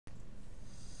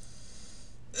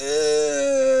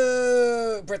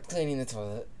Brett cleaning the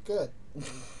toilet. Good. I'm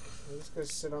just gonna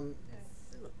sit on.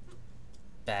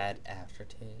 Bad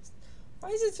aftertaste. Why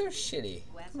is it so shitty?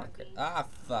 Come on, Chris. Ah,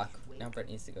 fuck. Now Brett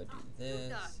needs to go do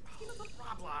this.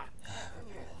 Repair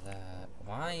that.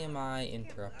 Why am I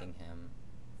interrupting him?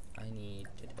 I need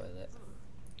to toilet.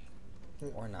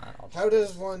 Or not. I'll How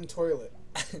does one toilet?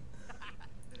 What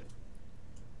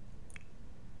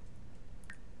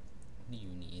do you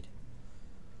need?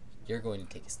 You're going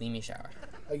to take a steamy shower.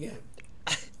 Again.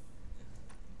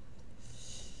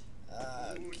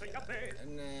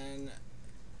 And then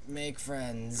make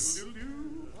friends.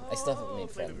 I still haven't made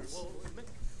friends.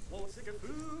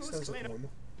 Sounds like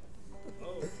normal.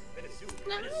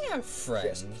 No, I have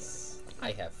friends.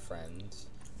 I have friends.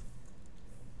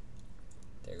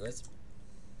 There goes.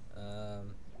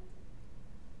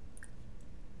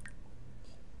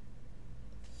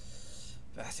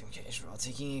 Bathroom change. While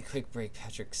taking a quick break,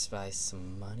 Patrick spies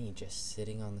some money just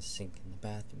sitting on the sink in the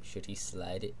bathroom. Should he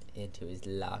slide it into his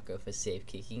locker for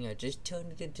safekeeping or just turn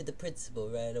it into the principal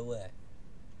right away?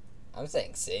 I'm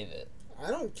saying save it. I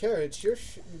don't care. It's your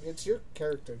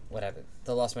character. Whatever.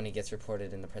 The lost money gets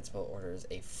reported and the principal orders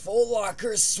a full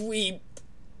locker sweep.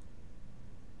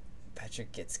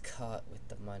 Patrick gets caught with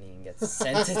the money and gets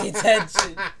sent to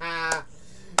detention.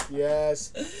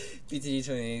 Yes.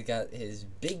 BTD28 got his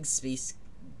big space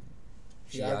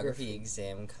geography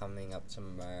exam coming up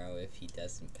tomorrow. If he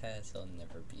doesn't pass, he'll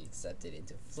never be accepted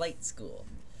into flight school.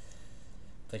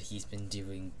 But he's been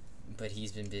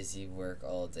busy work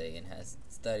all day and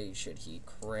hasn't studied. Should he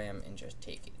cram and just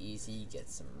take it easy, get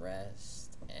some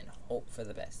rest, and hope for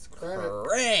the best?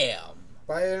 Cram!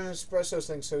 Buy an espresso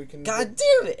thing so we can. God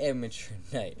damn it, amateur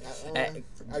night.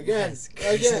 Again. Keep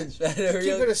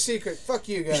it a secret. Fuck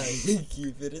you guys.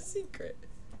 Keep it a secret.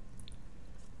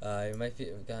 He might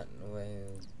have gotten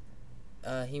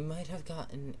away. He might have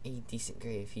gotten a decent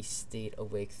grade if he stayed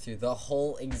awake through the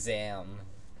whole exam.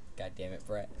 God damn it,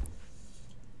 Brett.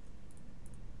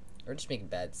 We're just making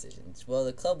bad decisions. Well,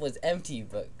 the club was empty,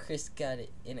 but Chris got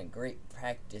it in a great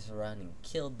practice run and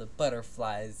killed the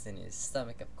butterflies in his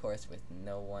stomach. Of course, with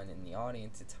no one in the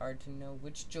audience, it's hard to know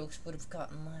which jokes would have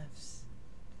gotten laughs.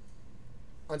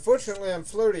 Unfortunately, I'm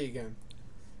flirty again.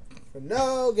 For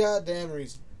no goddamn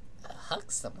reason.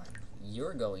 Hug someone.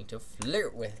 You're going to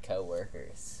flirt with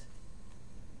coworkers.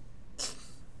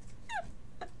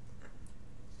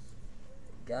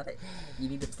 Got it? You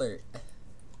need to flirt.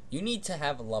 You need to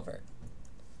have a lover.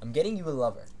 I'm getting you a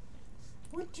lover.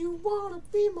 Would you wanna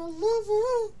be my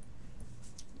lover?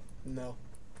 No.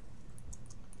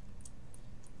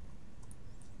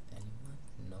 Anyone?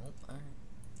 No? Alright.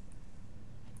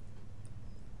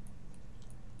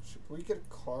 Should we get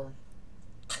a car?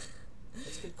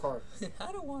 Let's get a car.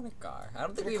 I don't want a car. I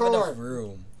don't think Get we a have car. enough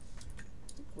room.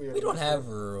 We don't have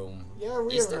room. Yeah,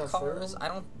 we Is have there enough cars? room. I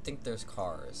don't think there's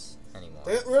cars anymore.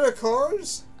 Get rid of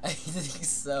cars? I think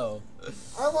so.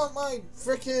 I want my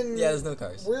freaking Yeah, there's no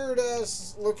cars. weird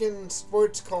ass looking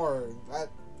sports car that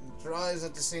drives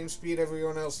at the same speed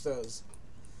everyone else does.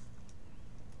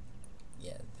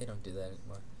 Yeah, they don't do that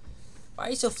anymore. Why are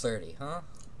you so flirty, huh?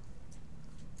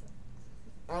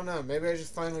 I don't know. Maybe I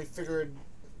just finally figured,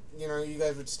 you know, you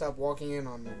guys would stop walking in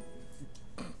on me.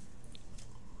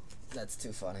 That's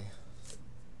too funny.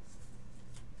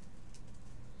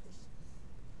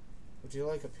 Would you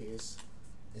like a piece?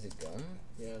 Is it gum?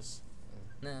 Yes.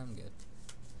 Nah, I'm good.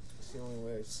 It's the only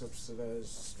way I subsidize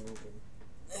smoking.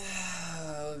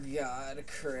 Oh God,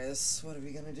 Chris, what are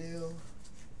we gonna do?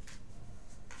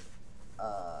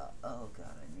 Oh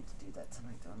God, I need to do that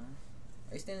tonight, don't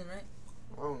I? Are you staying the night?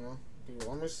 I don't know. Do you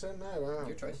want me to sit in there? I don't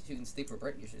Your care. choice. You can sleep where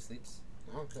Brett usually sleeps.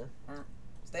 I don't care.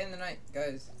 Stay in the night,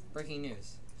 guys. Breaking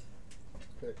news.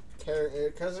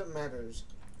 Because it matters.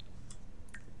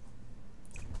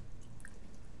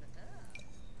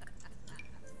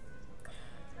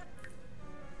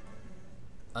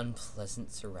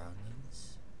 Unpleasant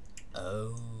surroundings.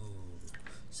 Oh,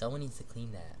 someone needs to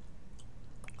clean that.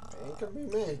 Ain't gonna be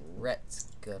me. Brett's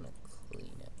gonna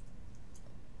clean it.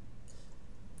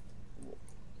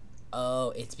 Oh,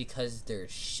 it's because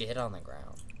there's shit on the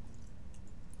ground.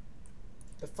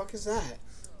 The fuck is that?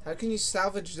 How can you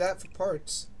salvage that for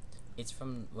parts? It's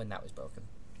from when that was broken.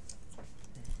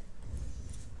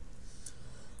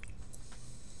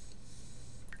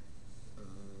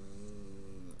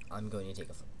 I'm going to take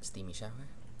a steamy shower.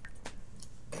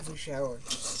 Every shower.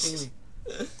 Steamy.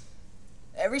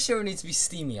 Every shower needs to be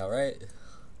steamy, alright?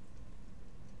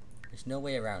 There's no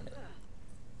way around it.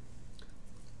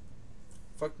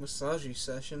 Fuck massage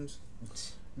sessions.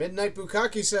 Midnight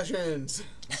bukkake sessions.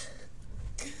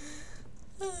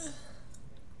 Whoa,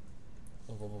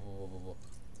 whoa, whoa, whoa, whoa, whoa.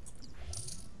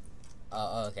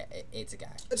 Oh, okay. It's a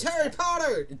guy. It's Harry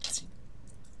Potter!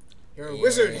 You're a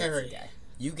wizard, Harry.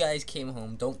 You guys came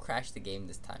home. Don't crash the game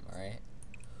this time, alright?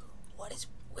 What is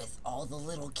with all the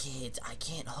little kids? I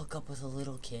can't hook up with a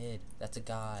little kid. That's a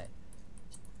guy.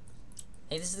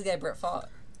 Hey, this is the guy Brett fought.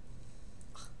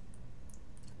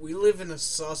 We live in a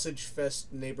sausage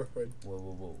fest neighborhood.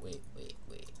 Whoa, wait.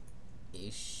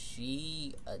 Is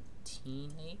she a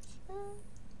teenager?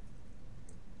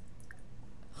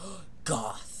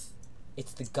 Goth.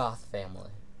 It's the Goth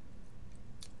family.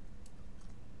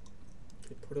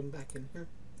 They put him back in here.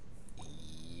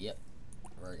 Yep.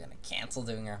 We're gonna cancel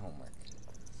doing our homework.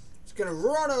 Just gonna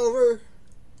run over.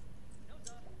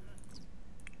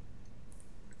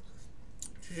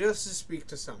 Just to speak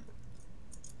to someone.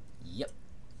 Yep.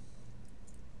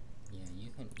 Yeah, you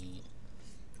can eat.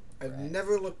 I've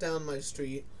never looked down my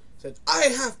street, said, I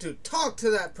have to talk to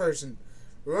that person.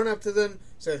 Run up to them,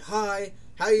 said, hi,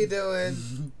 how you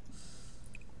doing?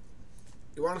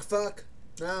 You wanna fuck?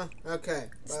 No? Okay,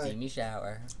 bye. Steamy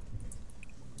shower.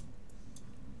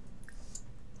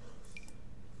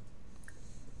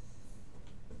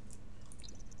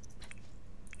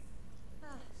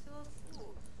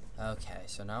 Okay,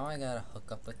 so now I gotta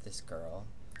hook up with this girl.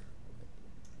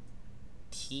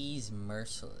 Tease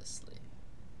mercilessly.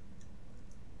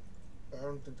 I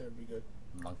don't think that'd be good.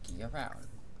 Monkey around.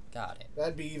 Got it.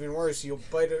 That'd be even worse. You'll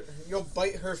bite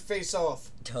her face off.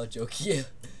 Don't joke you.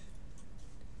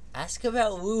 Ask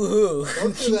about woohoo.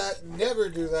 Don't do that. Never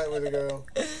do that with a girl.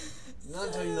 Not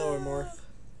until you know her more.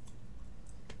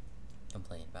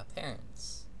 Complain about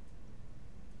parents.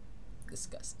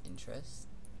 Discuss interest.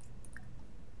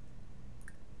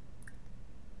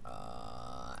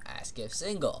 Ask if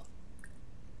single.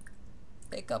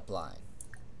 Pickup line.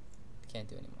 Can't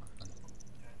do anymore.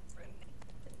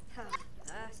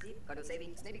 Steve, Cardo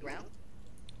saving, Snitty ground.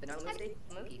 Banana mistake,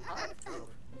 monkey, hot.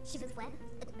 She was wet.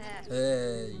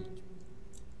 Hey.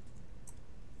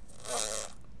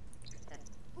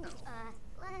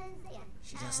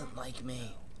 She doesn't like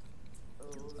me.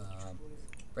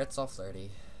 Brett's all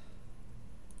flirty.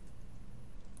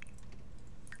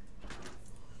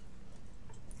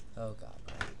 Oh god,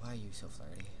 Brett, why are you so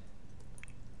flirty?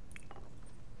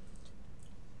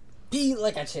 Be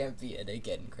like a champion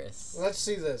again, Chris. Let's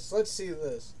see this. Let's see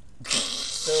this.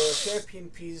 So, Champion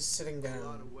P's sitting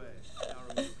down.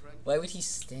 Why would he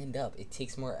stand up? It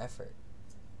takes more effort.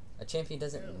 A champion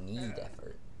doesn't need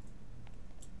effort.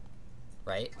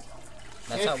 Right?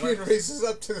 That's how it Champion works. raises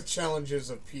up to the challenges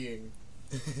of peeing.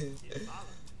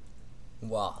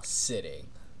 While sitting.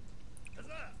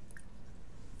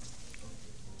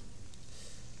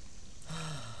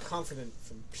 Confident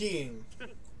from peeing.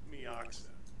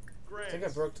 I think I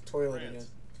broke the toilet again.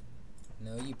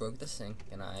 No, you broke the sink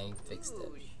and I fixed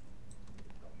it.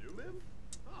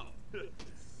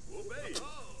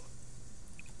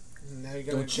 Now you're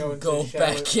gonna Don't you go into go the shower.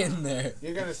 back in there.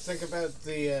 You're gonna think about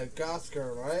the goth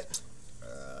girl, right?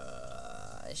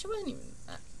 She wasn't even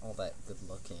all that good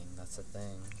looking. That's the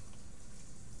thing.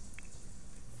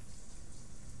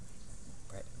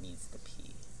 Brett needs to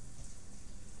pee.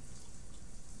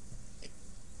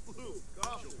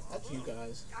 That's you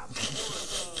guys.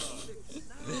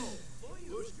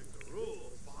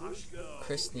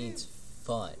 Chris needs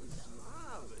fun.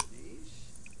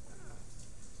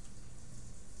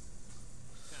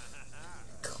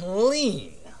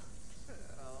 Clean.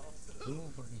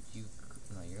 Ooh, where did you?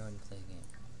 No, you're going to play a game.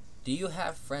 Do you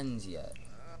have friends yet?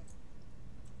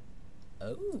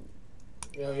 Oh.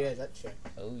 Oh yeah, that chick.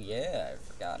 Oh yeah, I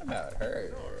forgot about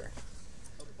her.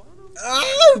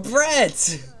 Oh,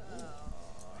 Brett!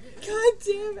 God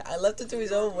damn it! I left it to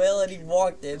his own will, and he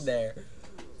walked in there.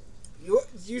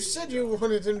 You said you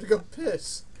wanted him to go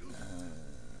piss.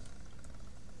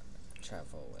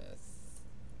 Travel with.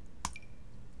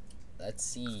 Let's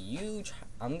see.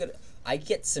 I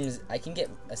can get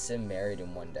a sim married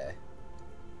in one day.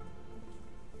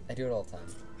 I do it all the time.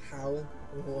 How?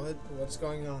 What? What's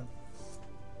going on?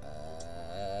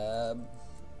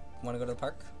 Want to go to the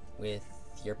park with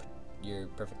your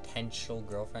potential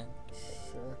girlfriend?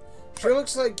 Sure. She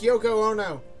looks like Yoko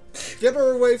Ono. Get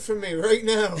her away from me right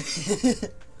now.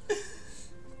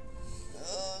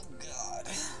 Oh god.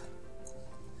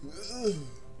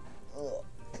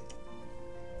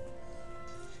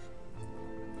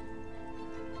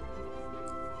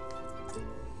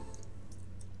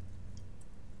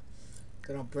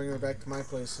 Then I'll bring her back to my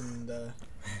place and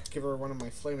give her one of my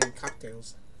flaming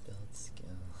cocktails. Build skill.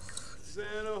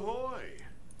 Santa Hoy.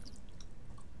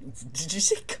 Did you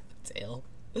say cocktail?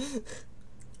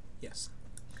 Yes.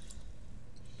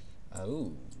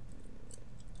 Oh.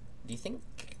 Do you think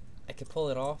I could pull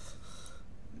it off?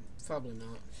 Probably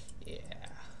not. Yeah,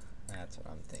 that's what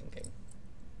I'm thinking.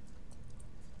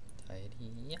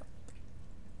 Tidy up.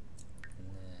 And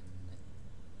then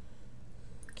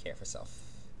care for self.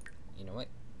 You know what?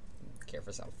 Care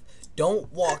for self.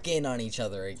 Don't walk in on each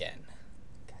other again.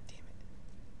 God damn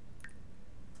it.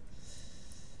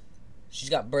 She's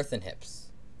got birthing hips.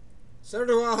 So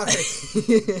do I.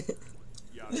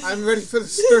 I'm ready for the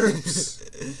stirrups.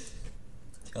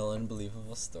 Tell an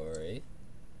unbelievable story.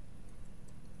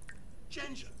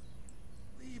 Genja.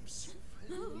 Leaps.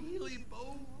 Neely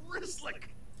Borislik.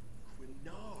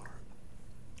 Quinarb.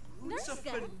 Rusa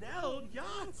Fennel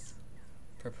Yachts.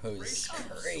 Propose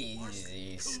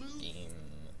crazy scheme.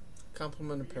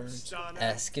 Compliment of parents.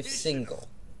 Ask if single.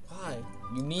 Why?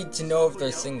 You need to know if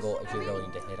they're single if you're going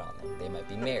to hit on them. They might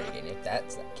be married, and if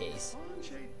that's the case...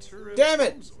 Damn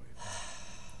it!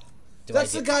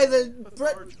 That's the guy that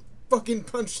Brett Virgil. fucking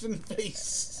punched in the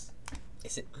face.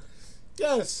 Is it?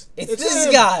 Yes. It's this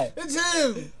him. guy! It's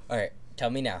him! Alright, tell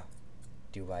me now.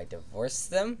 Do I divorce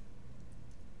them?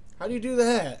 How do you do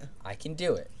that? I can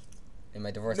do it. Am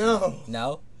I divorcing No. them?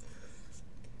 No?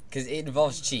 Because it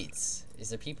involves cheats. Is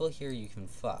there people here you can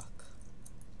fuck?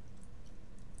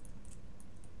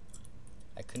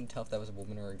 I couldn't tell if that was a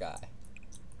woman or a guy.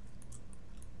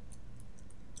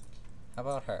 How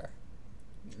about her?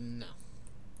 No.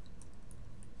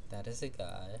 That is a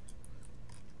guy.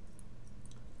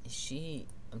 Is she...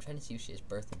 I'm trying to see if she has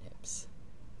birthing hips.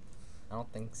 I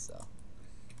don't think so.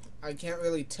 I can't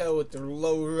really tell with the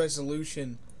low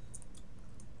resolution.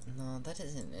 No, that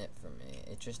isn't it for me.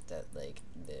 It's just that, like,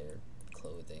 their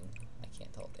clothing. I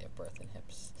can't tell if they have birthing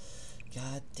hips.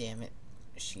 God damn it.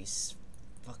 She's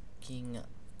fucking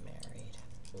married.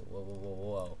 Whoa, whoa, whoa, whoa,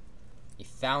 whoa. You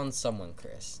found someone,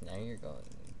 Chris. Now you're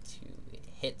going to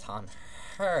hit on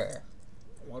her.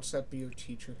 Watch that be your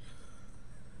teacher.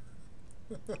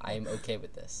 I am okay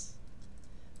with this.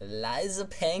 Eliza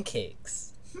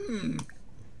Pancakes. Friendly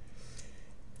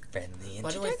introduction.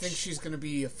 Why do I think she's gonna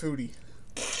be a foodie?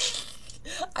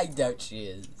 I doubt she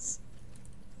is.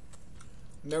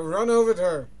 Now run over to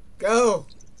her. Go.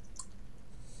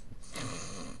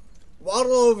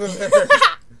 Waddle over there.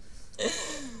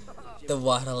 The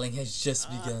waddling has just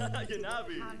begun.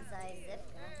 Yanabi.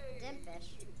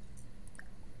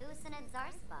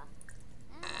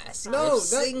 Ask No, if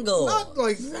single. not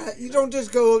like that. You don't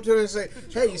just go up to her and say,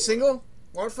 "Hey, you single?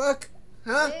 Want fuck?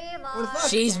 Huh? Want fuck?"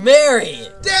 She's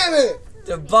married Damn it!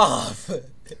 to Bob.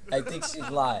 I think she's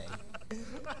lying.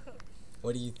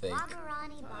 What do you think?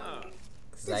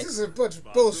 'Cause This I- is a bunch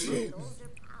of bullshit.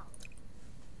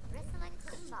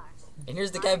 and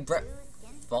here's the guy Brett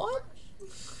fought?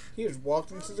 He just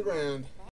walked into the ground.